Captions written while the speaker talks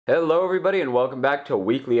Hello everybody and welcome back to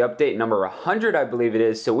weekly update number 100, I believe it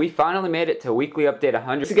is. So we finally made it to weekly update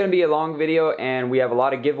 100. This is going to be a long video and we have a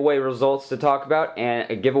lot of giveaway results to talk about and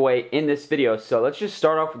a giveaway in this video. So let's just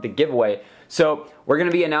start off with the giveaway. So we're going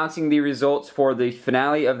to be announcing the results for the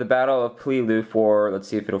finale of the Battle of Plilu for, let's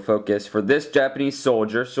see if it'll focus, for this Japanese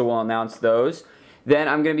soldier. So we'll announce those. Then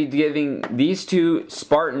I'm going to be giving these two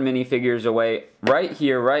Spartan minifigures away right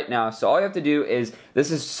here, right now. So all you have to do is,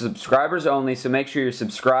 this is subscribers only, so make sure you're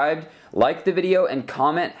subscribed, like the video, and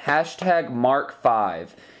comment #Mark5,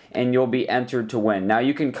 and you'll be entered to win. Now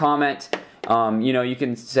you can comment, you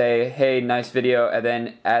can say, hey, nice video, and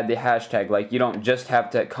then add the hashtag. Like, you don't just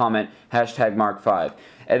have to comment #Mark5.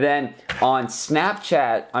 And then on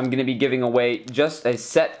Snapchat, I'm going to be giving away just a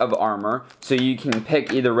set of armor, so you can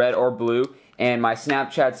pick either red or blue. And my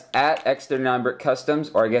Snapchat's at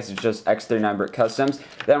X39Customs, or I guess it's just X39Customs.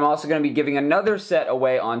 Then I'm also going to be giving another set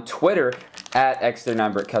away on Twitter at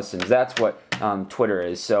X39Customs. That's what Twitter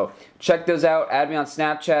is. So check those out. Add me on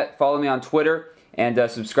Snapchat, follow me on Twitter, and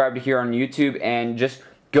subscribe to here on YouTube. And just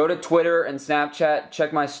go to Twitter and Snapchat,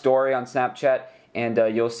 check my story on Snapchat, and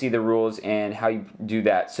you'll see the rules and how you do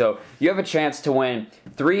that. So you have a chance to win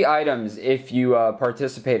 3 items if you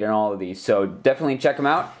participate in all of these. So definitely check them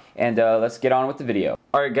out. And let's get on with the video.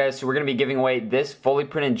 Alright guys, so we're going to be giving away this fully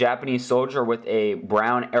printed Japanese soldier with a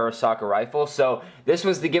brown Arasaka rifle. So this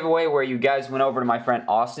was the giveaway where you guys went over to my friend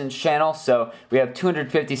Austin's channel. So we have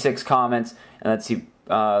 256 comments, and let's see,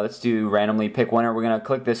 let's do randomly pick winner. We're going to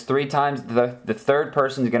click this 3 times. The third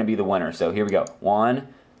person is going to be the winner. So here we go. 1,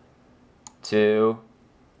 2,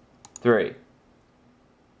 3.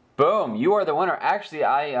 Boom, you are the winner. Actually,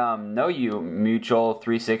 I know you,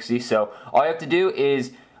 Mutual360. So all you have to do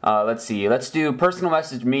is let's see, let's do personal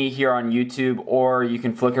message me here on YouTube, or you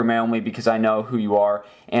can Flickr mail me because I know who you are.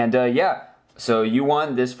 And yeah, so you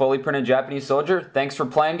won this fully printed Japanese soldier. Thanks for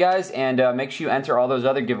playing, guys, and make sure you enter all those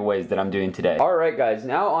other giveaways that I'm doing today. Alright guys,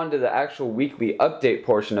 now on to the actual weekly update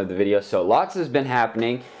portion of the video. So lots has been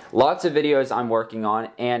happening, lots of videos I'm working on,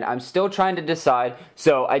 and I'm still trying to decide.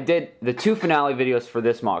 So I did the 2 finale videos for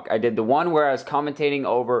this mock. I did the one where I was commentating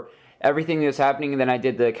over everything that was happening, and then I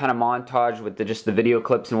did the kind of montage with just the video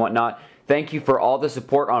clips and whatnot. Thank you for all the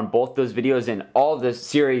support on both those videos and all the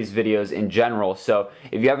series videos in general. So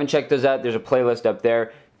if you haven't checked those out, there's a playlist up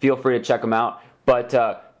there. Feel free to check them out.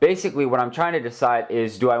 But basically what I'm trying to decide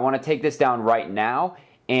is, do I want to take this down right now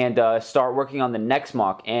and start working on the next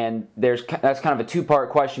mock? And that's kind of a 2-part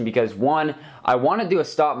question, because one, I want to do a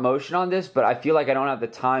stop motion on this, but I feel like I don't have the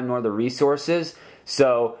time nor the resources.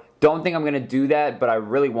 So don't think I'm going to do that, but I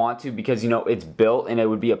really want to, because, you know, it's built and it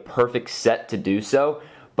would be a perfect set to do so.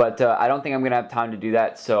 But I don't think I'm going to have time to do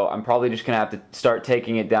that, so I'm probably just going to have to start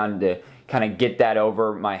taking it down to kind of get that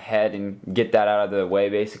over my head and get that out of the way,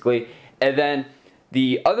 basically. And then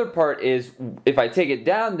the other part is, if I take it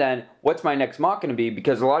down, then what's my next mock going to be?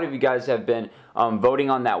 Because a lot of you guys have been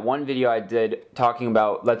voting on that one video I did talking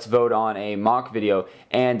about let's vote on a mock video.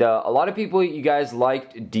 And a lot of people, you guys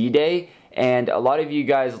liked D-Day, and a lot of you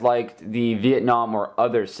guys liked the Vietnam or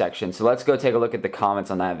other section. So let's go take a look at the comments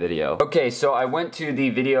on that video. Okay, so I went to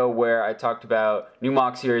the video where I talked about new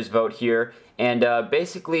mock series, vote here. And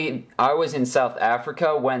basically, I was in South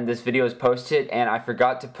Africa when this video was posted, and I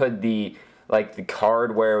forgot to put the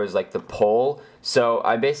card where it was like the poll. So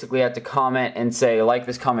I basically had to comment and say, like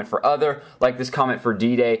this comment for other, like this comment for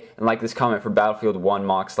D-Day, and like this comment for Battlefield 1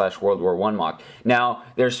 mock / World War I mock. Now,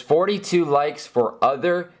 there's 42 likes for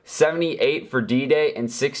other, 78 for D-Day,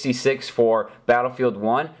 and 66 for Battlefield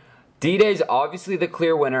 1. D-Day is obviously the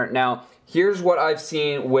clear winner. Now, here's what I've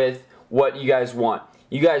seen with what you guys want.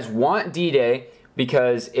 You guys want D-Day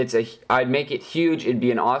because I'd make it huge, it'd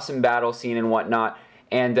be an awesome battle scene and whatnot.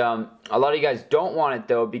 And a lot of you guys don't want it,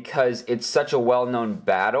 though, because it's such a well-known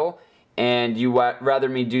battle, and you rather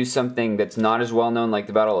me do something that's not as well-known, like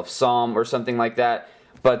the Battle of Somme or something like that.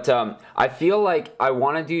 But I feel like I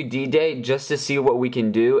want to do D-Day just to see what we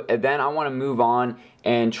can do, and then I want to move on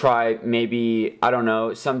and try maybe, I don't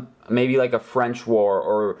know, maybe like a French War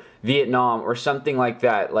or Vietnam or something like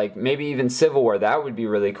that, like maybe even Civil War. That would be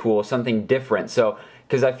really cool, something different. So,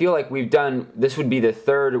 because I feel like this would be the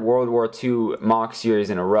 3rd World War II mock series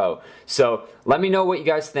in a row. So let me know what you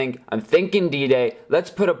guys think. I'm thinking D-Day. Let's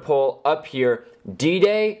put a poll up here.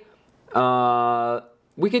 D-Day,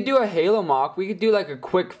 we could do a Halo mock. We could do like a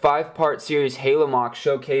quick 5-part series Halo mock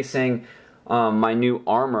showcasing my new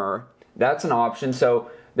armor. That's an option.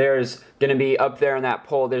 So there's going to be up there in that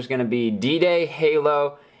poll, there's going to be D-Day,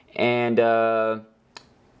 Halo, and other.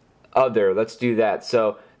 Let's do that.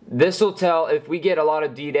 So this will tell if we get a lot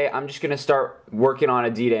of D-Day. I'm just going to start working on a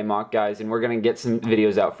D-Day mock, guys, and we're going to get some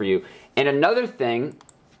videos out for you. And another thing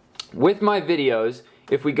with my videos,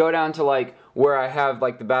 if we go down to like where I have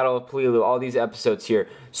like the Battle of Peleliu, all these episodes here.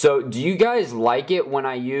 So do you guys like it when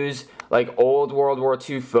I use like old World War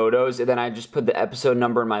II photos and then I just put the episode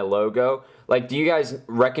number in my logo? Like, do you guys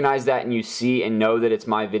recognize that and you see and know that it's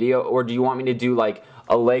my video? Or do you want me to do like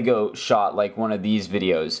a Lego shot like one of these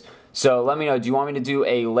videos? So let me know, do you want me to do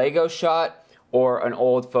a Lego shot or an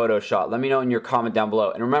old photo shot? Let me know in your comment down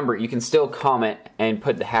below. And remember, you can still comment and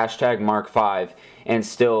put the hashtag Mark5 and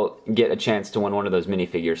still get a chance to win one of those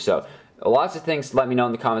minifigures. So lots of things, let me know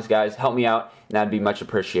in the comments, guys. Help me out, and that'd be much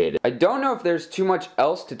appreciated. I don't know if there's too much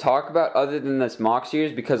else to talk about other than this mock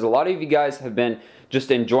series, because a lot of you guys have been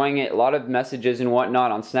just enjoying it. A lot of messages and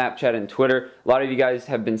whatnot on Snapchat and Twitter. A lot of you guys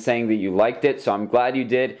have been saying that you liked it, so I'm glad you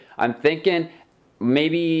did. I'm thinking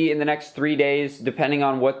maybe in the next 3 days, depending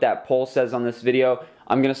on what that poll says on this video,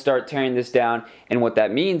 I'm going to start tearing this down. And what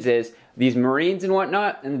that means is these Marines and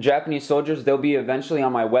whatnot and the Japanese soldiers, they'll be eventually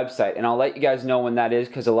on my website. And I'll let you guys know when that is,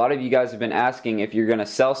 because a lot of you guys have been asking if you're going to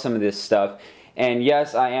sell some of this stuff. And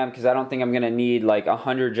yes, I am, because I don't think I'm going to need like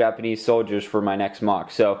 100 Japanese soldiers for my next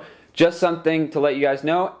mock. So just something to let you guys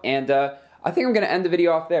know. And I think I'm going to end the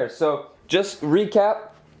video off there. So just recap.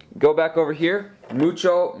 Go back over here.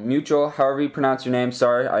 Mucho, however you pronounce your name.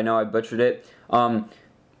 Sorry, I know I butchered it.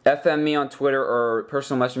 FM me on Twitter or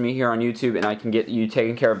personal message me here on YouTube, and I can get you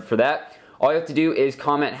taken care of for that. All you have to do is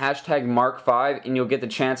comment hashtag Mark5, and you'll get the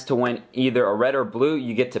chance to win either a red or blue.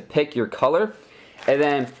 You get to pick your color. And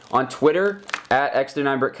then on Twitter, at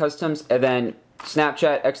X39 Customs, and then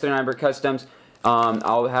Snapchat, X39 Customs.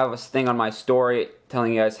 I'll have a thing on my story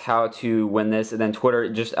telling you guys how to win this, and then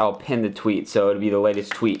Twitter, just I'll pin the tweet, so it'll be the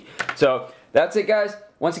latest tweet. So that's it, guys.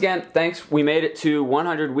 Once again, thanks. We made it to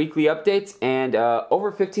 100 weekly updates and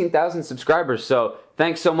over 15,000 subscribers. So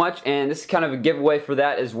thanks so much, and this is kind of a giveaway for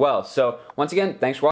that as well. So once again, thanks for watching.